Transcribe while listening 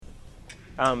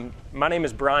My name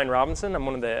is Brian Robinson. I'm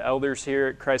one of the elders here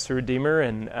at Christ the Redeemer,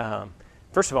 and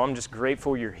first of all, I'm just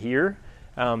grateful you're here.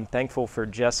 Thankful for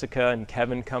Jessica and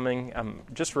Kevin coming. I'm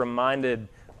just reminded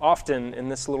often in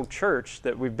this little church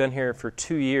that we've been here for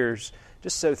 2 years,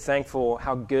 just so thankful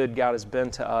how good God has been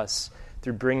to us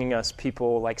through bringing us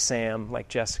people like Sam, like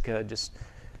Jessica, just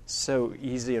so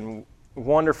easy and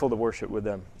wonderful to worship with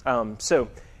them. So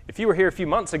if you were here a few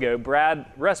months ago, Brad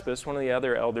Respis, one of the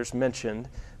other elders, mentioned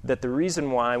that the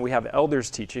reason why we have elders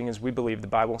teaching is we believe the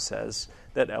Bible says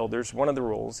that elders, one of the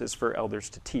roles is for elders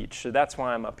to teach. So that's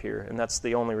why I'm up here, and that's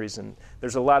the only reason.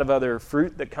 There's a lot of other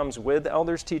fruit that comes with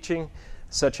elders teaching,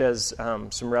 such as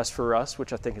some rest for us,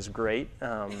 which I think is great.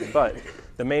 But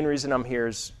the main reason I'm here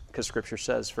is because Scripture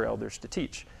says for elders to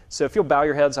teach. So if you'll bow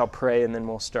your heads, I'll pray, and then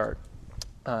we'll start.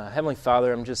 Heavenly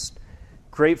Father, I'm just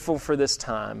grateful for this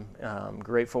time.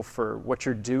 Grateful for what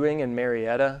you're doing in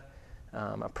Marietta.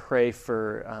 I pray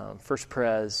for First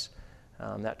Pres.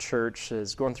 That church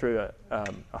is going through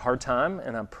a hard time,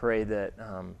 and I pray that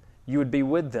you would be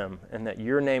with them and that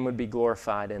your name would be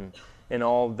glorified in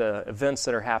all the events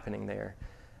that are happening there.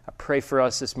 I pray for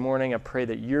us this morning. I pray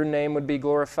that your name would be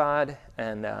glorified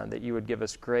and that you would give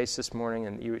us grace this morning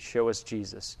and you would show us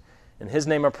Jesus. In his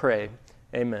name I pray.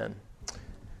 Amen.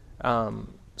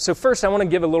 So first I want to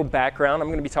give a little background. I'm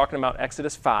going to be talking about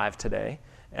Exodus 5 today.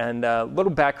 And a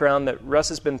little background that Russ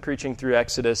has been preaching through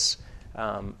Exodus,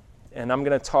 and I'm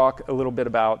going to talk a little bit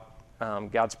about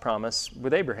God's promise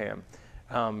with Abraham,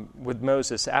 with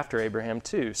Moses after Abraham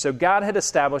too. So God had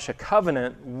established a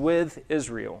covenant with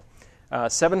Israel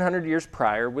 700 years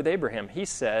prior with Abraham. He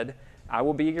said, I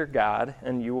will be your God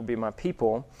and you will be my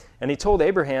people. And he told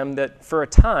Abraham that for a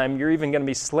time you're even going to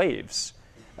be slaves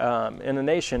in a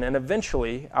nation, and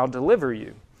eventually I'll deliver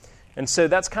you. And so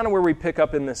that's kind of where we pick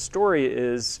up in this story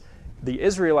is the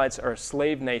Israelites are a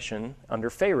slave nation under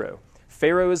Pharaoh.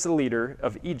 Pharaoh is the leader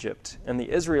of Egypt, and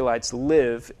the Israelites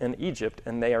live in Egypt,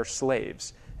 and they are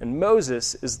slaves. And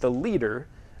Moses is the leader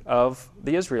of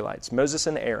the Israelites, Moses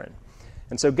and Aaron.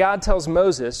 And so God tells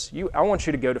Moses, I want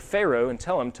you to go to Pharaoh and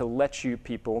tell him to let you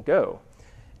people go.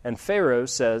 And Pharaoh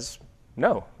says,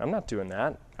 no, I'm not doing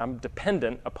that. I'm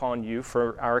dependent upon you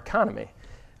for our economy.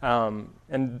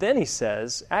 And then he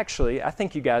says, actually, I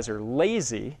think you guys are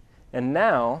lazy, and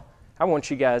now I want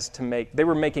you guys to they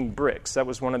were making bricks. That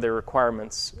was one of their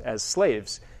requirements as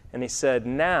slaves. And he said,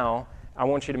 now I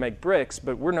want you to make bricks,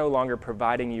 but we're no longer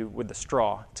providing you with the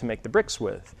straw to make the bricks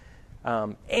with.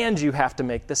 And you have to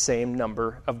make the same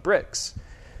number of bricks.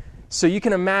 So you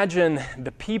can imagine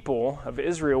the people of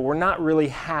Israel were not really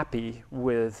happy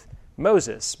with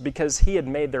Moses because he had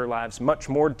made their lives much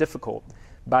more difficult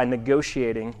by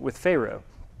negotiating with Pharaoh.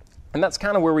 And that's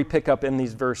kind of where we pick up in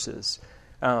these verses.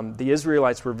 The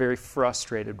Israelites were very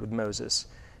frustrated with Moses.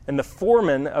 And the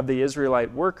foreman of the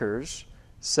Israelite workers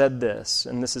said this,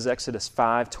 and this is Exodus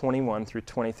 5:21 through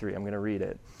 23. I'm going to read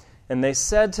it. And they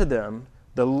said to them,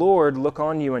 the Lord look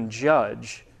on you and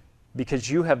judge,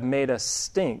 because you have made us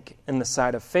stink in the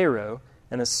sight of Pharaoh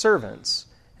and his servants,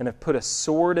 and have put a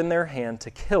sword in their hand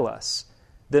to kill us.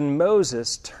 Then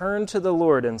Moses turned to the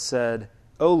Lord and said,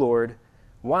 O Lord,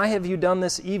 why have you done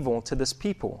this evil to this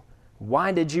people?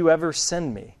 Why did you ever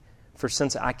send me? For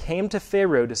since I came to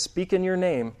Pharaoh to speak in your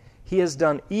name, he has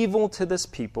done evil to this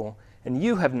people, and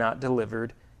you have not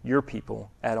delivered your people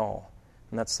at all.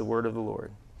 And that's the word of the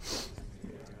Lord.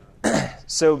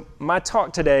 So my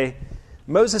talk today,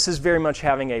 Moses is very much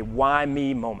having a why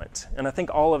me moment. And I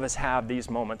think all of us have these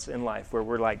moments in life where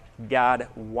we're like, God,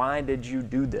 why did you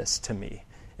do this to me?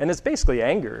 And it's basically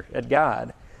anger at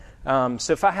God.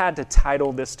 So if I had to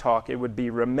title this talk, it would be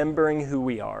Remembering Who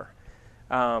We Are.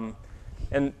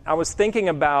 And I was thinking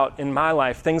about, in my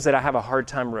life, things that I have a hard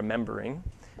time remembering.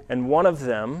 And one of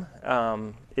them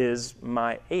is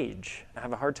my age. I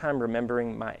have a hard time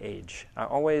remembering my age. I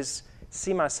always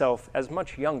see myself as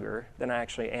much younger than I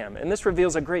actually am. And this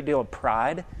reveals a great deal of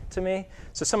pride to me.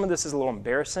 So some of this is a little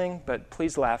embarrassing, but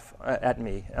please laugh at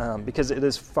me because it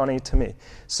is funny to me.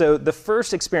 So the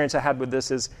first experience I had with this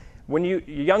is, when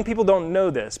young people don't know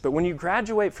this, but when you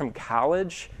graduate from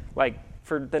college, like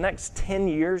for the next 10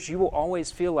 years, you will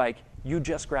always feel like you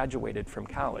just graduated from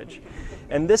college.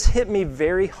 And this hit me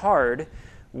very hard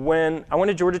when I went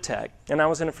to Georgia Tech, and I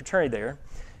was in a fraternity there,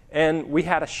 and we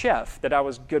had a chef that I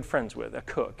was good friends with, a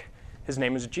cook. His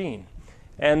name was Gene.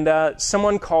 And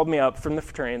someone called me up from the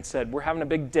fraternity and said, we're having a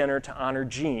big dinner to honor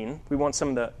Gene. We want some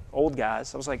of the old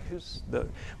guys. I was like, we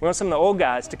want some of the old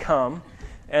guys to come.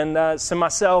 And so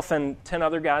myself and 10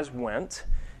 other guys went,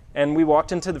 and we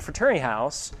walked into the fraternity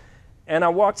house, and I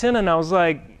walked in and I was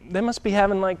like, they must be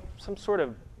having like some sort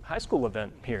of high school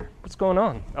event here. What's going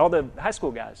on? All the high school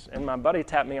guys. And my buddy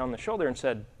tapped me on the shoulder and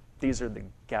said, these are the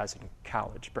guys in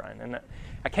college, Brian. And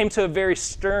I came to a very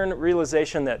stern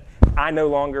realization that I no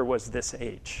longer was this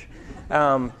age.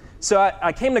 So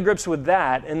I came to grips with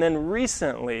that. And then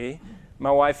recently,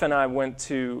 my wife and I went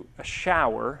to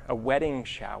a wedding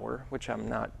shower, which I'm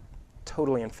not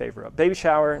totally in favor of. Baby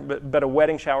shower, but a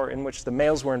wedding shower in which the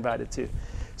males were invited to.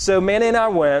 So Mandy and I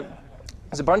went.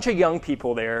 There's a bunch of young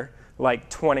people there, like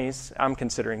 20s. I'm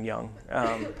considering young.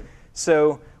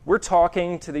 So we're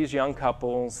talking to these young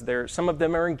couples. Some of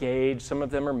them are engaged. Some of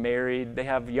them are married. They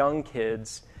have young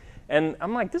kids. And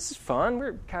I'm like, this is fun.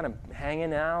 We're kind of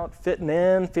hanging out, fitting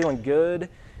in, feeling good.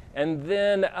 And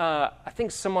then I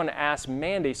think someone asked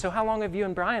Mandy, so how long have you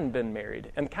and Brian been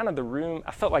married? And kind of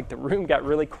I felt like the room got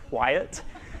really quiet.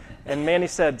 And Mandy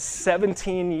said,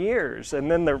 17 years. And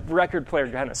then the record player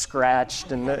kind of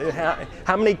scratched. And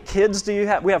how many kids do you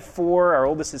have? We have 4. Our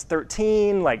oldest is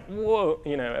 13. Like, whoa,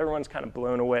 everyone's kind of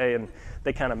blown away. And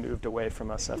they kind of moved away from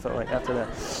us, I felt like, after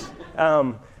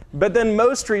that. But then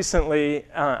most recently,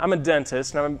 I'm a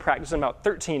dentist, and I've been practicing about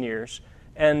 13 years.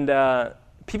 And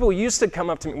people used to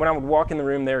come up to me when I would walk in the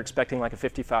room. They were expecting like a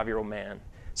 55-year-old man.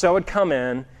 So I would come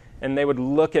in, and they would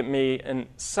look at me, and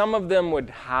some of them would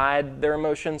hide their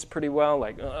emotions pretty well,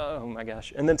 like, oh my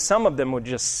gosh. And then some of them would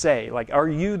just say, like, are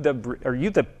you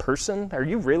the person? Are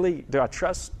you really? Do I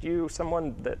trust you,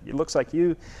 someone that looks like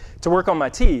you, to work on my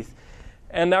teeth?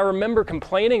 And I remember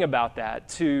complaining about that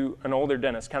to an older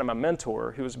dentist, kind of my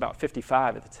mentor, who was about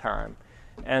 55 at the time.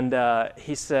 And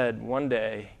he said, one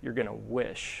day you're going to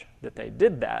wish that they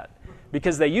did that,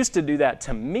 because they used to do that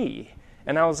to me.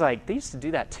 And I was like, they used to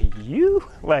do that to you?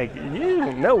 Like,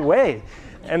 you? No way.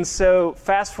 And so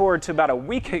fast forward to about a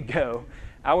week ago,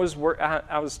 I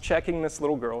was checking this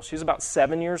little girl. She was about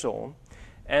 7 years old.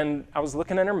 And I was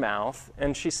looking in her mouth,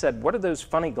 and she said, what are those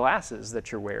funny glasses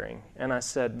that you're wearing? And I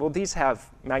said, well, these have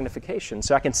magnification,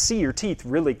 so I can see your teeth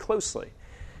really closely.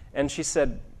 And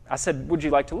I said, would you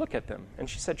like to look at them? And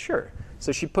she said, sure.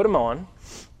 So she put them on,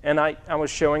 and I was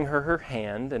showing her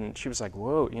hand, and she was like,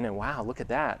 whoa, wow, look at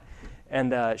that.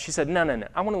 And she said, no,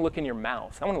 I want to look in your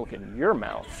mouth. I want to look in your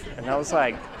mouth. And I was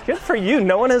like, good for you.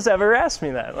 No one has ever asked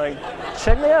me that. Like,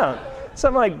 check me out. So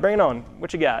I'm like, bring it on.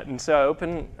 What you got? And so I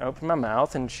open my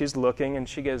mouth, and she's looking, and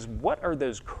she goes, what are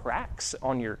those cracks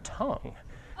on your tongue?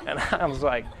 And I was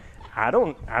like, I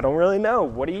don't really know.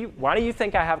 Why do you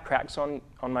think I have cracks on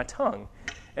my tongue?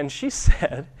 And she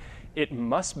said, it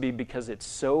must be because it's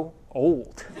so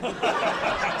old. And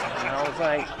I was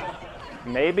like,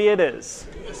 maybe it is.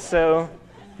 So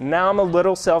now I'm a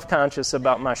little self-conscious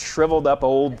about my shriveled up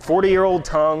old 40-year-old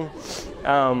tongue.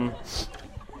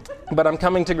 But I'm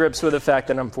coming to grips with the fact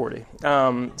that I'm 40.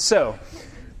 So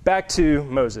back to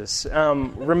Moses.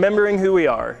 Remembering who we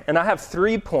are. And I have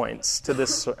 3 points to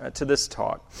this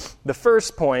talk. The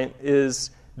first point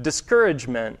is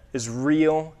discouragement is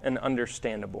real and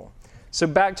understandable. So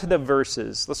back to the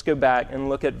verses. Let's go back and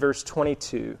look at verse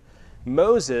 22.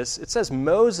 It says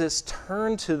Moses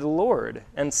turned to the Lord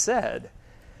and said.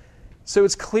 So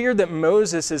it's clear that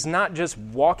Moses is not just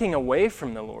walking away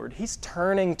from the Lord. He's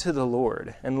turning to the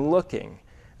Lord and looking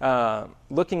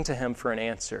to him for an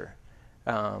answer.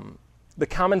 One of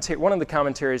the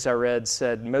commentaries I read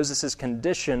said Moses'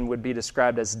 condition would be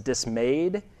described as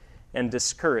dismayed and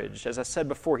discouraged. As I said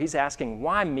before, he's asking,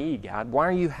 why me, God? Why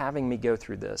are you having me go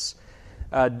through this?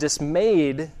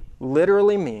 Dismayed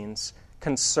literally means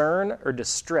concern or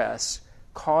distress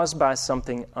caused by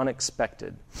something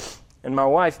unexpected. And my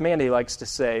wife, Mandy, likes to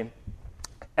say,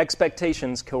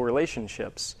 expectations kill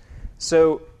relationships.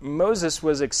 So Moses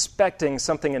was expecting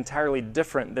something entirely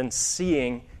different than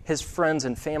seeing his friends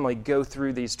and family go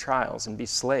through these trials and be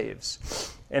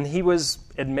slaves. And he was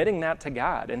admitting that to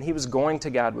God, and he was going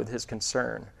to God with his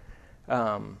concern.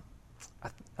 I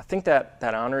think that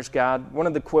honors God. One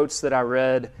of the quotes that I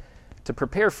read to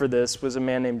prepare for this was a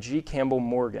man named G. Campbell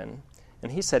Morgan.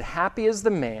 And he said, happy is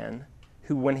the man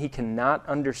who, when he cannot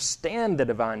understand the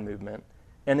divine movement,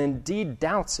 and indeed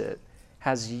doubts it,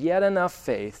 has yet enough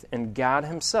faith in God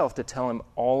himself to tell him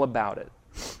all about it.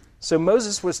 So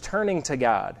Moses was turning to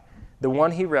God, the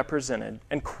one he represented,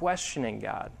 and questioning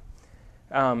God.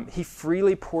 He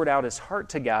freely poured out his heart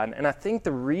to God, and I think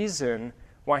the reason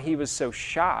why he was so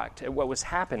shocked at what was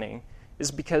happening is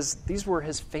because these were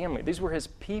his family, these were his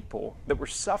people that were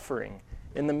suffering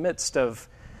in the midst of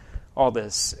all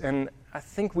this. And I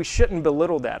think we shouldn't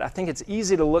belittle that. I think it's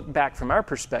easy to look back from our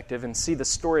perspective and see the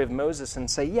story of Moses and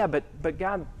say, yeah, but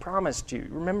God promised you.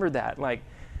 Remember that. Like,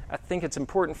 I think it's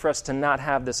important for us to not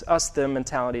have this us-them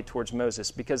mentality towards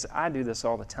Moses, because I do this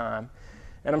all the time,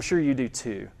 and I'm sure you do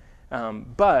too.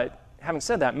 But having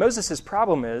said that, Moses'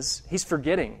 problem is he's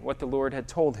forgetting what the Lord had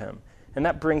told him. And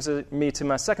that brings me to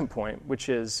my second point, which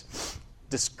is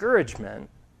discouragement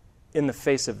in the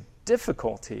face of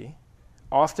difficulty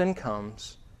often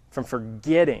comes from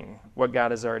forgetting what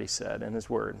God has already said in His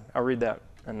Word. I'll read that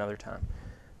another time.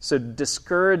 So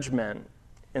discouragement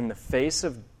in the face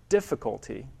of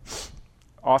difficulty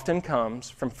often comes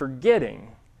from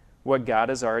forgetting what God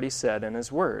has already said in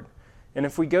His Word. And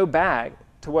if we go back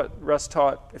to what Russ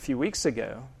taught a few weeks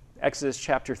ago, Exodus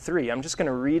chapter 3, I'm just going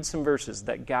to read some verses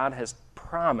that God has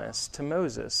promised to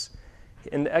Moses.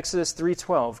 In Exodus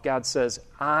 3:12, God says,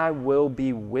 I will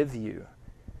be with you.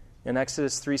 In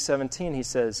Exodus 3:17, He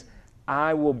says,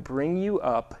 I will bring you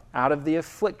up out of the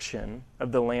affliction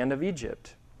of the land of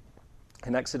Egypt.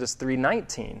 In Exodus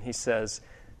 3:19, He says,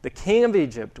 the king of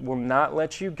Egypt will not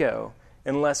let you go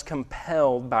unless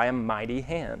compelled by a mighty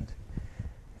hand.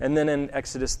 And then in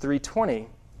Exodus 3:20,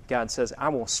 God says, I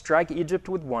will strike Egypt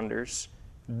with wonders,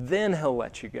 then He'll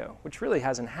let you go, which really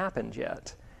hasn't happened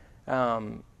yet.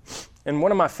 And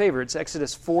one of my favorites,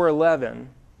 Exodus 4:11,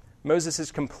 Moses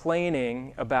is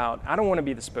complaining about, I don't want to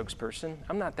be the spokesperson.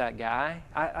 I'm not that guy.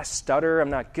 I stutter. I'm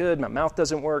not good. My mouth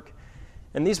doesn't work.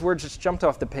 And these words just jumped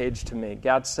off the page to me.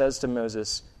 God says to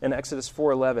Moses in Exodus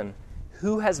 4:11,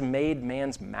 who has made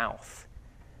man's mouth?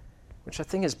 Which I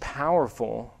think is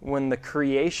powerful when the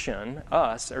creation,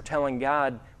 us, are telling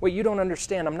God, wait, you don't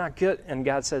understand. I'm not good. And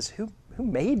God says, who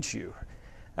made you?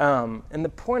 And the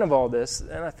point of all this,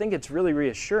 and I think it's really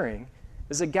reassuring,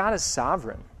 is that God is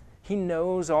sovereign. He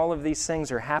knows all of these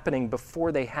things are happening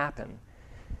before they happen.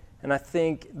 And I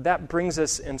think that brings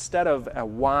us, instead of a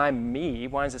why me,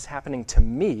 why is this happening to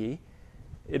me,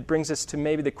 it brings us to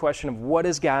maybe the question of what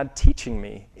is God teaching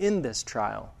me in this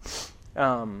trial?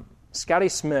 Scotty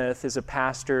Smith is a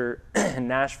pastor in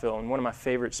Nashville and one of my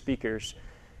favorite speakers.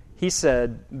 He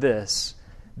said this,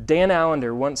 Dan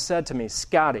Allender once said to me,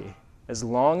 Scotty, as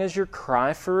long as your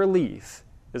cry for relief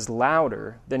is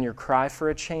louder than your cry for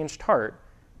a changed heart,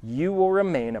 you will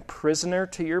remain a prisoner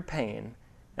to your pain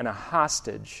and a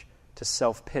hostage to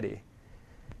self-pity.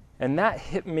 And that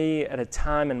hit me at a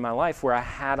time in my life where I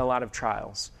had a lot of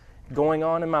trials going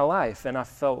on in my life, and I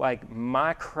felt like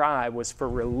my cry was for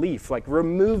relief, like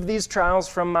remove these trials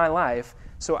from my life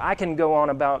so I can go on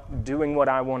about doing what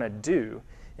I want to do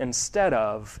instead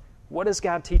of what is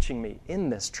God teaching me in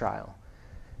this trial.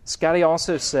 Scotty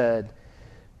also said,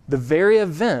 the very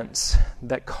events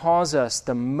that cause us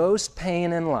the most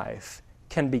pain in life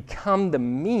can become the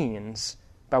means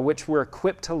by which we're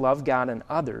equipped to love God and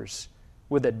others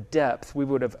with a depth we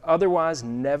would have otherwise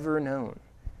never known.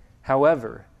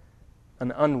 However,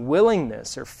 an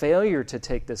unwillingness or failure to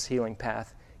take this healing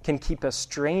path can keep us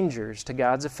strangers to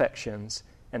God's affections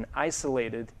and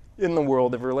isolated in the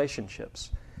world of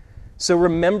relationships. So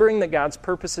remembering that God's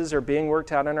purposes are being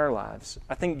worked out in our lives,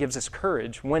 I think gives us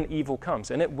courage when evil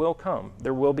comes, and it will come.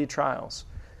 There will be trials.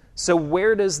 So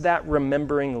where does that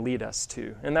remembering lead us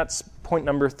to? And that's point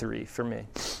number 3 for me.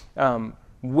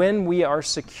 When we are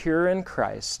secure in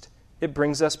Christ, it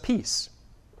brings us peace.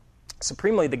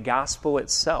 Supremely, the gospel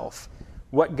itself,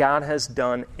 what God has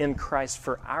done in Christ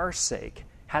for our sake,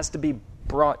 has to be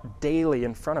brought daily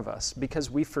in front of us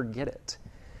because we forget it.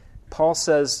 Paul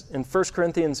says in 1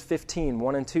 Corinthians 15,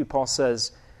 1 and 2, Paul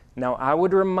says, now I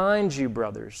would remind you,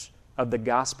 brothers, of the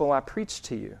gospel I preached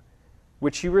to you,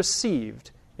 which you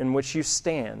received, in which you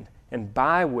stand, and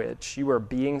by which you are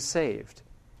being saved,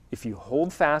 if you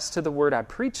hold fast to the word I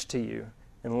preached to you,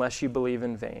 unless you believe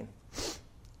in vain.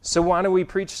 So why do we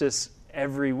preach this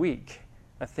every week?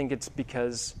 I think it's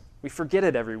because we forget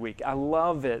it every week. I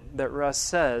love it that Russ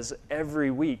says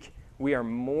every week we are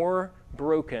more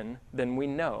broken than we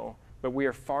know, but we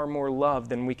are far more loved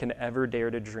than we can ever dare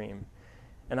to dream.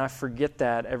 And I forget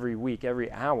that every week,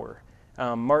 every hour.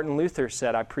 Martin Luther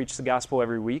said, I preach the gospel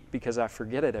every week because I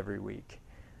forget it every week.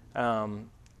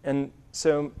 And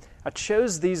so I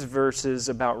chose these verses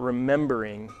about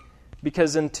remembering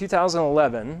because in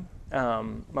 2011,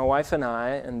 my wife and I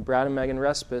and Brad and Megan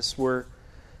Respis were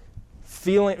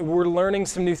learning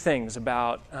some new things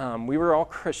about, we were all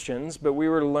Christians, but we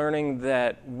were learning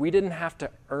that we didn't have to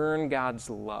earn God's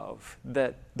love,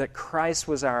 that Christ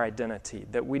was our identity,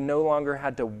 that we no longer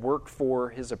had to work for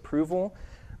His approval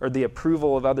or the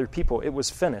approval of other people. It was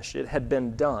finished. It had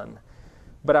been done.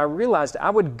 But I realized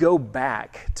I would go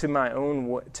back to my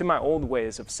old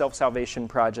ways of self-salvation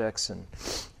projects and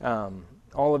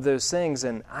all of those things,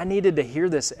 and I needed to hear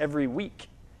this every week.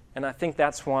 And I think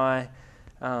that's why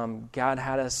God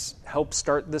had us help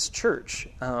start this church.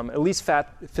 Elise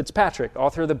Fitzpatrick,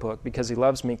 author of the book, Because He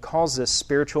Loves Me, calls this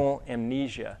spiritual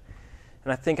amnesia.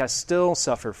 And I think I still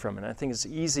suffer from it. I think it's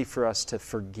easy for us to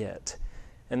forget.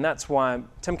 And that's why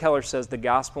Tim Keller says the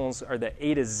Gospels are the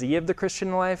A to Z of the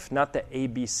Christian life, not the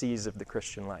ABCs of the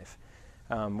Christian life.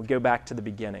 We go back to the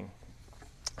beginning.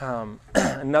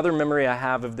 Another memory I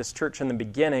have of this church in the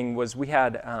beginning was we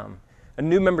had a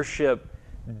new membership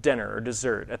dinner or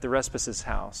dessert at the Respice's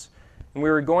house. And we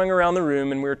were going around the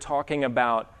room and we were talking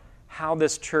about how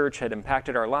this church had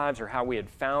impacted our lives, or how we had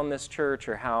found this church,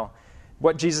 or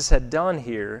what Jesus had done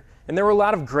here. And there were a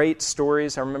lot of great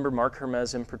stories. I remember Mark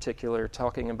Hermes in particular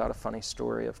talking about a funny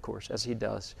story, of course, as he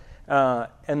does.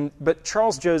 But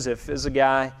Charles Joseph is a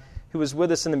guy who was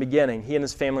with us in the beginning. He and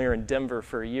his family are in Denver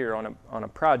for a year on a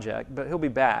project, but he'll be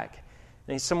back.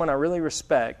 And he's someone I really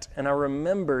respect. And I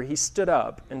remember he stood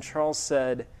up and Charles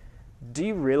said, "Do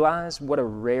you realize what a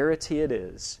rarity it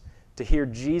is to hear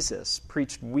Jesus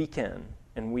preached week in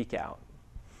and week out?"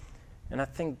 And I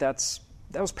think that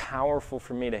was powerful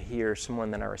for me to hear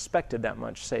someone that I respected that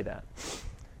much say that.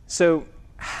 So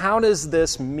how does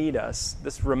this meet us,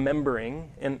 this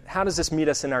remembering, and how does this meet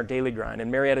us in our daily grind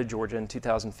in Marietta, Georgia in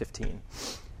 2015?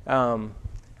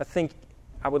 I think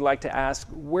I would like to ask,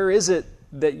 where is it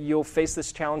that you'll face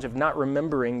this challenge of not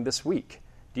remembering this week?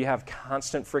 Do you have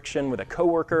constant friction with a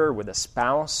coworker or with a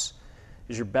spouse?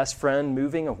 Is your best friend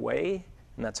moving away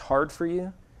and that's hard for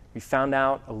you? You found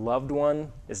out a loved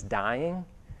one is dying?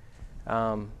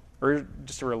 Or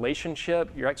just a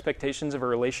relationship, your expectations of a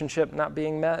relationship not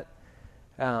being met?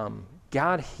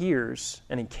 God hears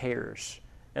and He cares.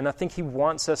 And I think He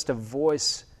wants us to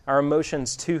voice our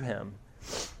emotions to Him.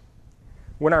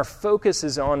 When our focus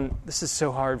is on, this is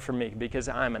so hard for me because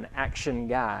I'm an action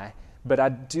guy, but I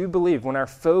do believe when our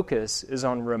focus is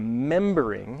on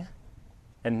remembering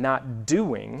and not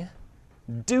doing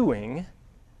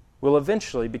will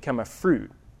eventually become a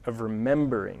fruit of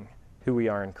remembering who we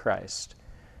are in Christ.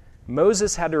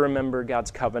 Moses had to remember God's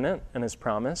covenant and His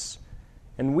promise,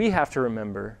 and we have to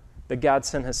remember that God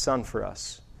sent His Son for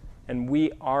us, and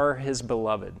we are His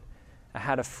beloved. I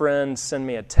had a friend send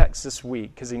me a text this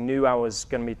week because he knew I was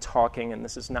going to be talking, and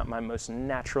this is not my most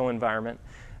natural environment.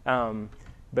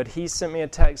 But he sent me a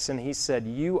text, and he said,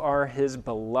 "You are His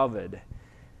beloved."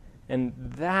 And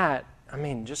that,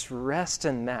 just rest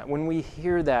in that. When we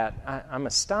hear that, I'm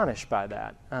astonished by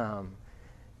that.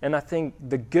 And I think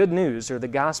the good news or the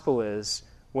gospel is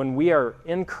when we are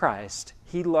in Christ,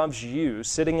 He loves you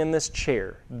sitting in this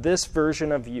chair, this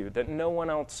version of you that no one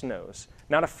else knows,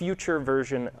 not a future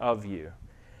version of you.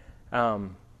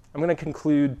 I'm going to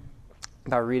conclude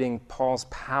by reading Paul's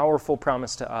powerful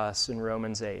promise to us in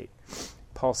Romans 8.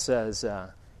 Paul says,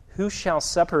 "Who shall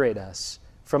separate us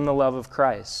from the love of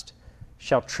Christ?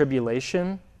 Shall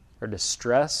tribulation or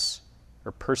distress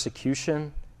or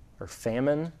persecution or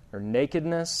famine or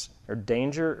nakedness or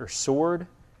danger or sword?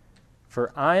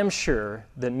 For I am sure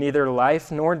that neither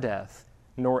life nor death,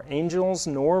 nor angels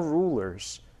nor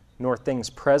rulers, nor things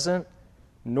present,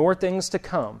 nor things to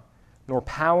come, nor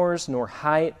powers, nor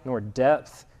height, nor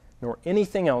depth, nor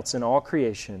anything else in all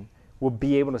creation will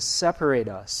be able to separate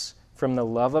us from the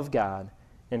love of God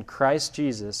in Christ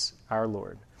Jesus our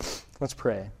Lord." Let's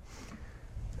pray.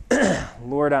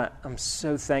 Lord, I'm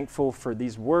so thankful for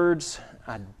these words.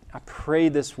 I pray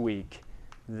this week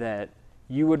that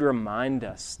You would remind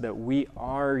us that we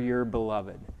are Your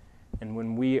beloved. And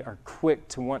when we are quick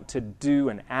to want to do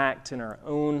and act in our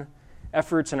own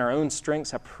efforts and our own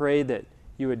strengths, I pray that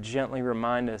You would gently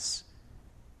remind us,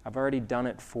 I've already done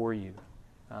it for You.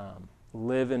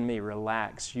 Live in me,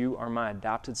 relax. You are my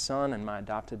adopted son and my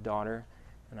adopted daughter.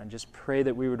 And I just pray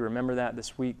that we would remember that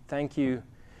this week. Thank You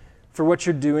for what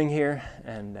You're doing here,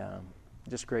 and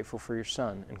just grateful for Your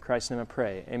Son. In Christ's name I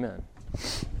pray, amen.